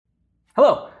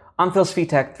Hello, I'm Phil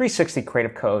Svitek, 360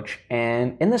 Creative Coach,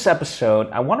 and in this episode,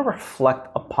 I want to reflect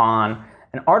upon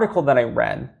an article that I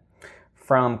read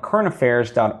from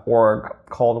currentaffairs.org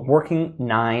called Working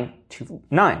 9 to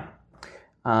 9.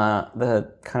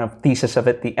 The kind of thesis of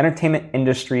it, the entertainment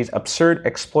industry's absurd,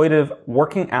 exploitive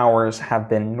working hours have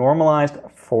been normalized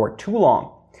for too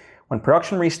long. When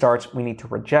production restarts, we need to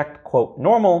reject, quote,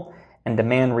 normal and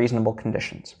demand reasonable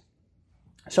conditions.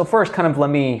 So first, kind of let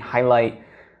me highlight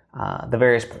the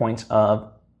various points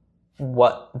of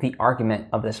what the argument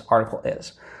of this article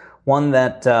is. One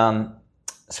that,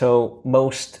 so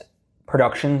most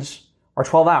productions are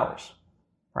 12 hours,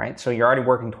 right? So you're already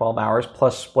working 12 hours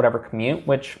plus whatever commute,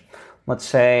 which let's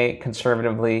say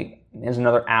conservatively is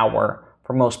another hour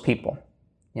for most people.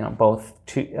 You know, both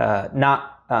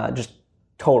not just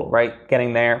total, right?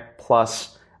 Getting there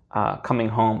plus coming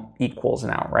home equals an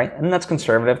hour, right? And that's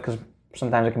conservative because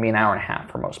sometimes it can be an hour and a half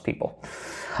for most people.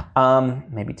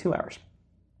 Maybe 2 hours.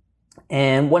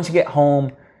 And once you get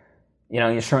home, you know,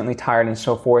 you're certainly tired and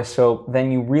so forth. So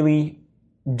then you really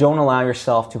don't allow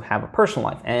yourself to have a personal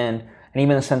life. And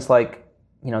even in a sense like,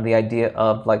 you know, the idea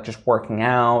of like just working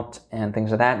out and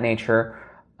things of that nature,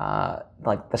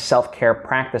 like the self-care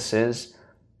practices,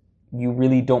 you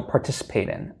really don't participate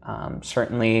in.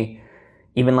 Certainly,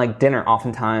 even like dinner,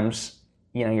 oftentimes,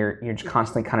 you know, you're just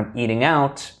constantly kind of eating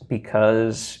out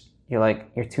because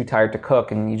you're too tired to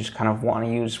cook and you just kind of want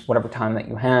to use whatever time that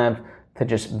you have to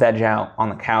just veg out on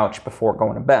the couch before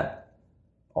going to bed.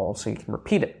 Also, you can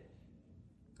repeat it.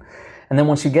 And then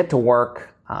once you get to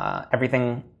work,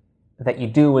 everything that you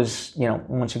do is, you know,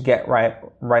 once you get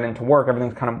right into work,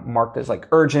 everything's kind of marked as like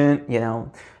urgent, you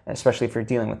know, especially if you're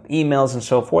dealing with emails and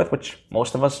so forth, which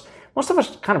most of us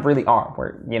kind of really are.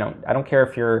 Where, you know, I don't care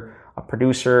if you're a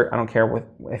producer, I don't care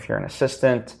if you're an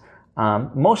assistant.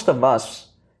 Most of us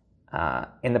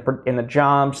in the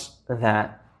jobs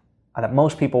that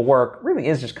most people work really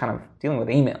is just kind of dealing with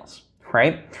emails,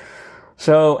 right?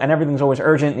 So, and everything's always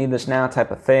urgent, need this now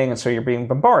type of thing, and so you're being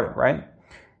bombarded, right?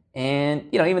 And,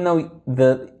 you know, even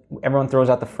though everyone throws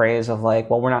out the phrase of like,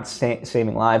 well, we're not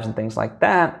saving lives and things like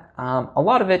that, a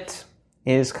lot of it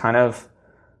is kind of,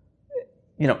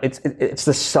 you know, it's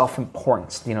the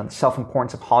self-importance, you know, the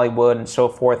self-importance of Hollywood and so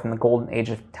forth and the golden age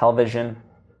of television.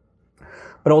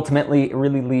 But ultimately, it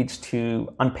really leads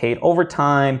to unpaid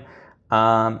overtime.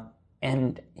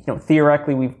 And, you know,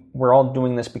 theoretically, we're all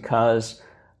doing this because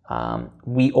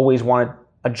we always wanted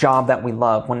a job that we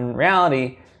love. When in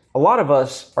reality, a lot of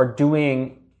us are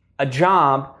doing a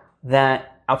job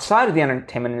that outside of the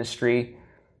entertainment industry,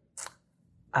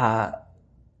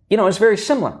 you know, is very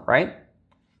similar, right?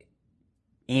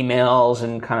 Emails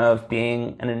and kind of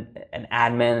being an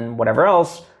admin and whatever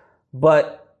else.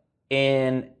 But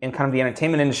in kind of the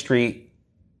entertainment industry,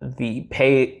 the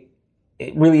pay,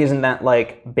 it really isn't that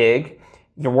like big.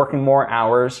 You're working more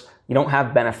hours, you don't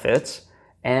have benefits,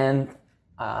 and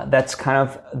that's kind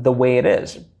of the way it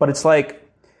is. But it's like,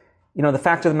 you know, the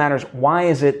fact of the matter is, why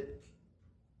is it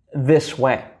this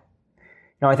way?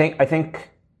 You know, I think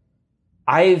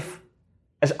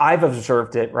as I've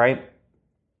observed it, right?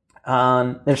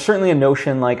 There's certainly a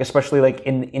notion, like, especially like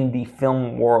in the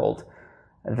film world,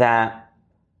 that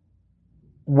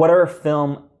whatever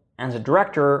film as a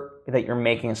director that you're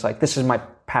making, it's like, this is my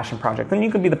passion project. Then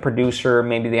you could be the producer,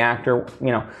 maybe the actor,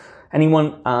 you know,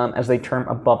 anyone, as they term,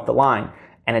 above the line.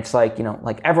 And it's like, you know,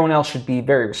 like everyone else should be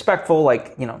very respectful.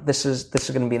 Like, you know, this is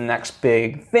going to be the next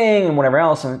big thing and whatever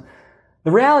else. And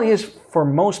the reality is, for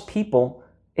most people,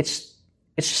 it's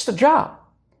just a job,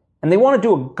 and they want to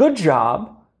do a good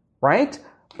job, right?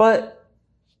 But,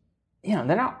 you know,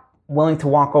 they're not willing to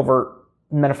walk over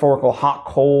metaphorical hot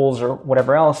coals or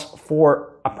whatever else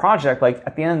for a project. Like,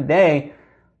 at the end of the day,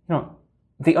 you know,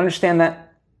 they understand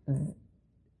that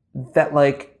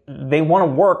like they want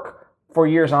to work for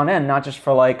years on end, not just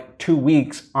for like 2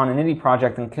 weeks on an indie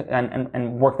project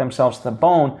and work themselves to the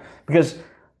bone. Because,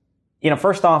 you know,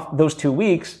 first off, those 2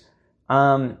 weeks,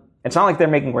 it's not like they're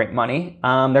making great money.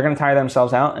 They're going to tire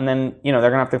themselves out, and then, you know,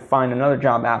 they're going to have to find another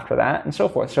job after that and so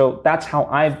forth. So that's how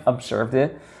I've observed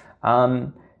it.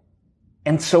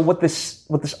 And so what this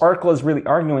article is really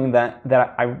arguing that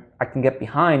I can get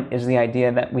behind is the idea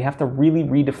that we have to really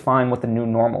redefine what the new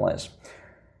normal is.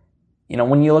 You know,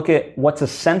 when you look at what's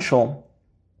essential,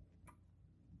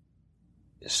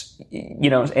 you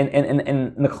know,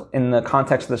 in the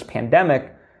context of this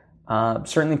pandemic,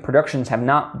 certainly productions have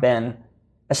not been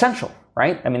essential,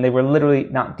 right? I mean, they were literally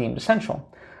not deemed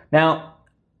essential. Now,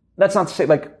 that's not to say,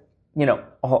 like, you know,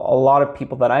 a lot of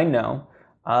people that I know,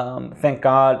 thank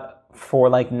God for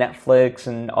like Netflix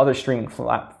and other streaming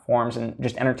platforms and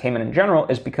just entertainment in general,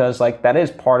 is because like that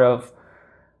is part of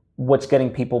what's getting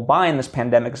people by in this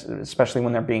pandemic, especially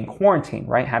when they're being quarantined,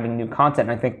 right? Having new content.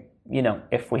 And I think,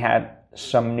 if we had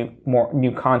some more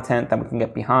new content that we can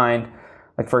get behind,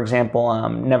 like for example,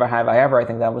 Never Have I Ever, I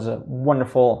think that was a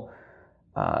wonderful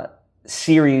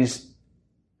series,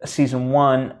 season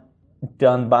 1,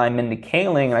 done by Mindy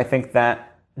Kaling, and I think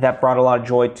that brought a lot of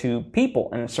joy to people,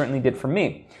 and it certainly did for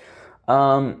me.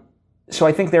 So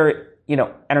I think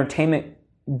entertainment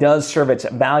does serve its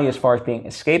value as far as being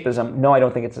escapism. No, I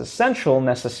don't think it's essential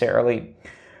necessarily.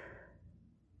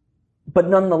 But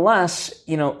nonetheless,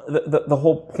 the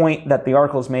whole point that the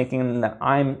article is making and that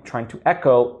I'm trying to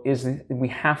echo is that we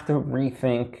have to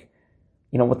rethink,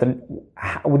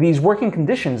 with these working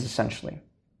conditions, essentially.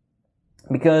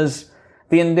 Because at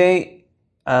the end of the day,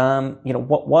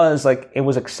 what was, it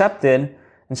was accepted,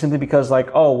 and simply because,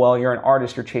 oh, well, you're an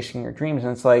artist, you're chasing your dreams.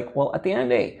 And it's well, at the end of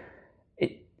the day,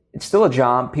 it's still a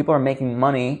job. People are making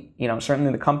money,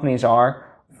 certainly the companies are,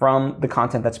 from the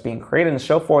content that's being created and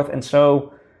so forth. And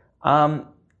so,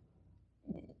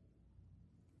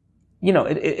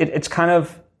 it's kind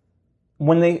of,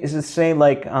 when they say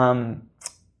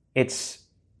it's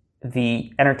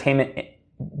the entertainment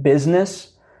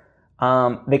business,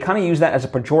 they kind of use that as a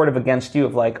pejorative against you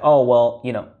of oh, well,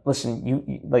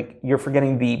 listen, you're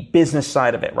forgetting the business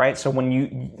side of it, right? So when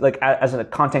you, as a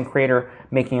content creator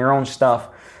making your own stuff,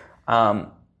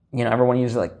 everyone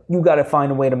uses you got to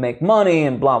find a way to make money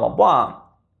and blah, blah, blah.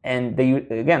 And they use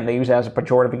it as a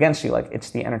pejorative against you,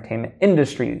 it's the entertainment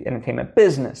industry, the entertainment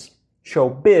business, show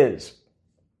biz.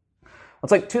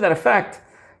 It's to that effect,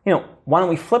 why don't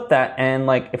we flip that? And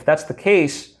if that's the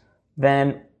case,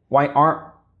 then why aren't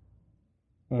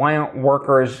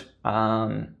workers,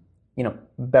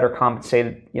 better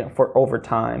compensated, for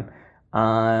overtime,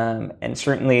 and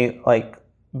certainly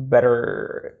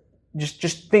better,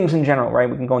 just things in general, right?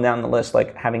 We can go down the list,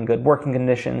 having good working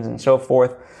conditions and so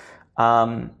forth.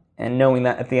 And knowing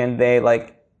that at the end of the day,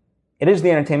 it is the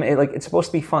entertainment, it's supposed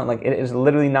to be fun. It is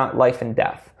literally not life and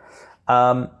death.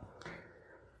 And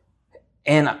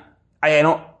I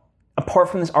don't, apart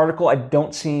from this article, I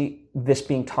don't see this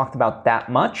being talked about that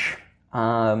much.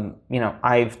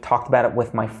 I've talked about it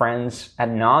with my friends ad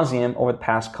nauseum over the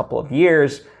past couple of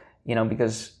years,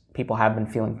 because people have been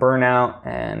feeling burnout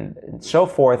and so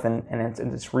forth, and it's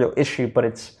a real issue, but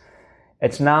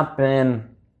it's not been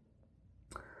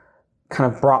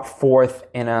kind of brought forth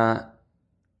in a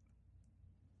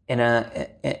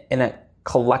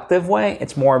collective way.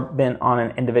 It's more been on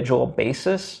an individual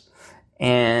basis,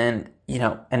 and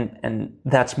and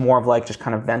that's more of just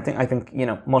kind of venting. I think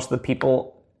most of the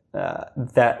people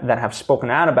that have spoken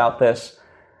out about this,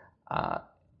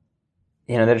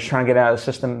 they're just trying to get out of the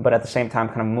system, but at the same time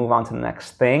kind of move on to the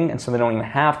next thing, and so they don't even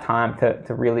have time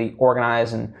to really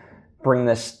organize and bring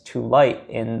this to light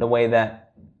in the way that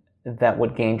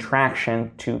would gain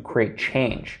traction to create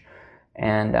change.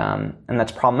 And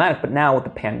that's problematic. But now with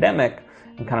the pandemic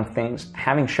and kind of things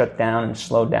having shut down and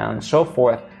slowed down and so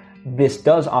forth, this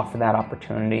does offer that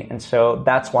opportunity. And so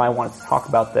that's why I wanted to talk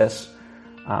about this.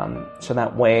 So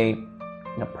that way,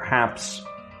 perhaps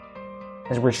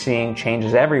as we're seeing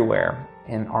changes everywhere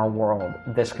in our world,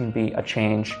 this can be a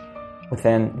change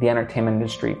within the entertainment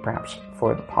industry, perhaps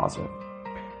for the positive.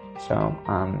 So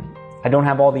I don't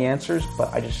have all the answers,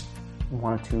 but I just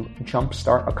wanted to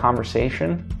jumpstart a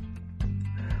conversation,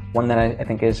 one that I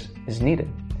think is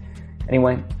needed.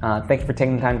 Anyway, thank you for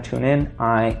taking the time to tune in.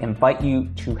 I invite you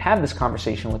to have this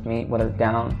conversation with me, whether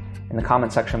down in the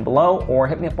comment section below or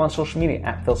hit me up on social media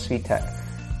at PhilSvitek,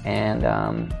 and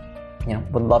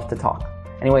would love to talk.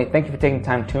 Anyway, thank you for taking the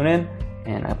time to tune in,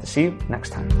 and I hope to see you next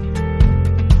time.